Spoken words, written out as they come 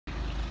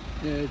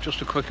Yeah,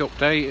 just a quick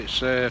update. It's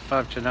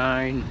 5 to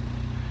 9.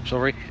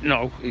 Sorry,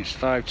 no, it's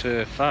 5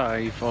 to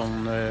 5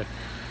 on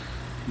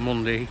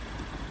Monday,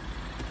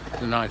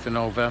 the 9th of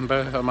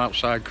November. I'm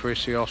outside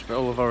Chrissy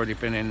Hospital. I've already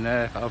been in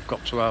there. I've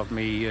got to have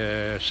me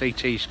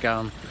CT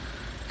scan,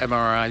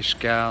 MRI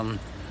scan.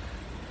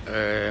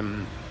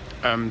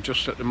 I'm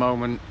just at the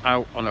moment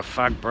out on a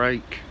fag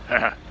break.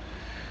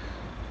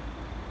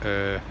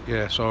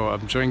 Yeah, so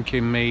I'm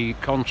drinking me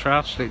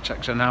contrast. It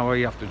takes an hour.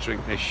 You have to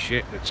drink this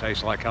shit that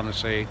tastes like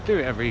aniseed. Do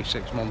it every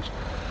 6 months.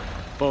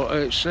 But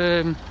it's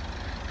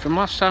from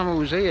last time I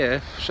was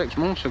here 6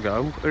 months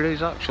ago, it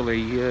is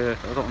actually I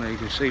don't know if you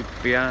can see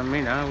behind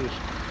me now,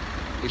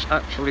 it's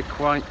actually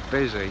quite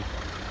busy,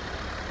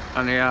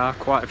 and there are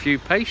quite a few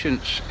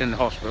patients in the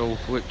hospital,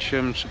 which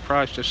I'm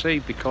surprised to see,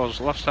 because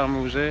last time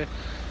I was here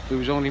there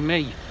was only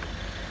me.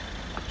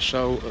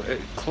 So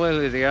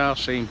clearly they are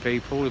seeing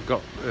people. They've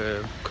got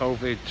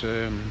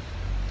COVID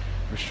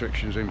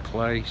restrictions in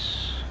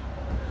place,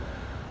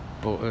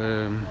 but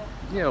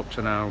yeah, up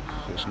to now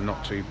it's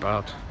not too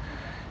bad.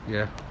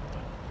 Yeah,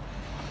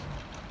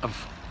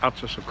 I've had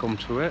to succumb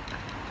to it,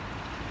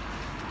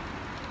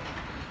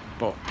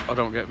 but I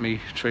don't get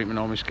me treatment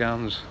on my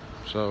scans,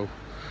 so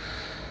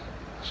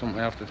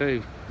something I have to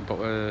do. But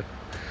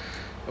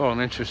oh,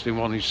 an interesting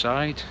one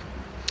inside.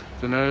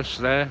 The nurse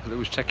there that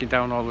was taking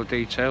down all the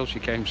details, she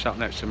came sat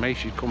next to me.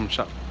 She'd come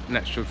sat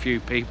next to a few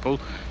people.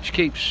 She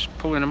keeps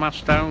pulling the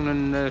mask down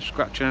and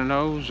scratching her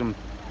nose and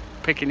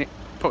picking it,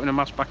 putting the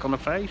mask back on her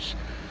face.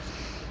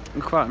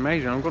 It's quite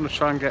amazing. I'm going to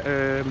try and get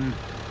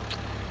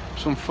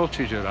some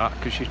footage of that,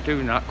 because she's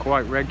doing that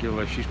quite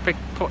regularly. She's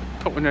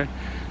pulling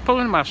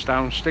the mask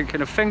down,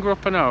 sticking a finger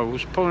up her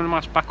nose, pulling the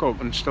mask back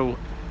up, and still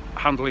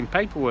handling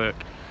paperwork,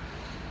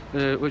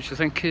 which I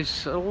think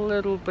is a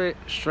little bit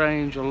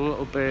strange, a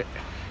little bit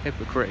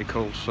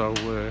hypocritical. So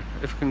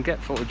if I can get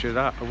footage of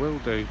that, I will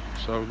do.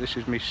 So this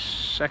is my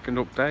second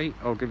update.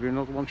 I'll give you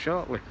another one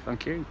shortly.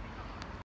 Thank you.